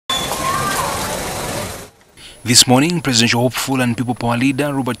This morning, presidential hopeful and people power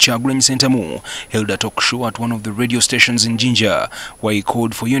leader Robert Kyagulanyi Ssentamu held a talk show at one of the radio stations in Jinja, where he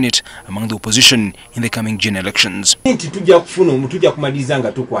called for unity among the opposition in the coming general elections. Tujja kumaliza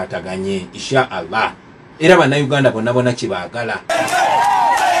nga tukwataganye insha Allah. Era bannayuganda bonna bonna kibaagala.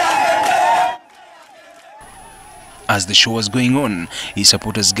 As the show was going on, his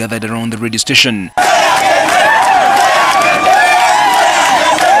supporters gathered around the radio station.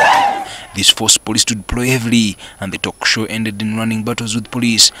 This forced police to deploy heavily, and the talk show ended in running battles with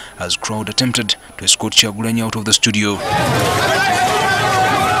police as crowd attempted to escort Kyagulanyi out of the studio.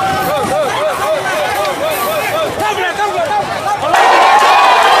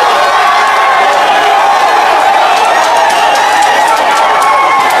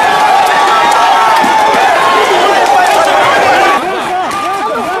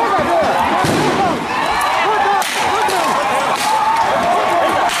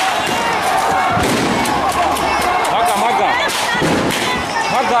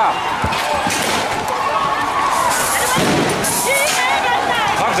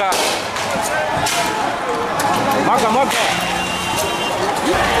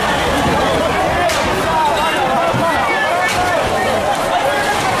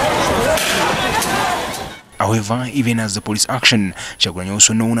 However, even as the police action, Kyagulanyi,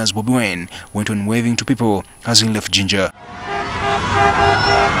 also known as Bobby Wine, went on waving to people as he left Jinja.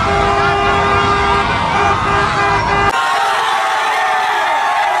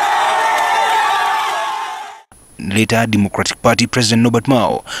 Later, Democratic Party President Norbert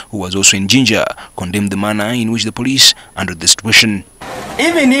Mao, who was also in Jinja, condemned the manner in which the police handled the situation.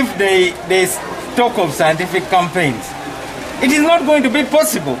 Even if they talk of scientific campaigns, it is not going to be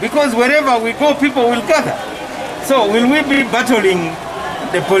possible because wherever we go, people will gather. So will we be battling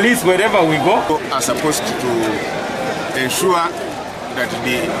the police wherever we go? We are supposed to ensure that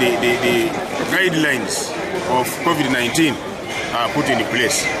the guidelines of COVID-19 are put in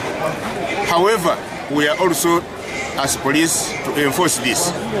place. However, we are also, as police, to enforce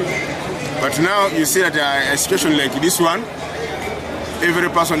this. But now you see that a situation like this one, every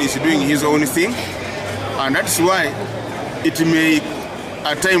person is doing his own thing, and that's why it may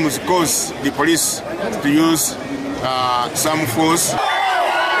at times cause the police to use some force.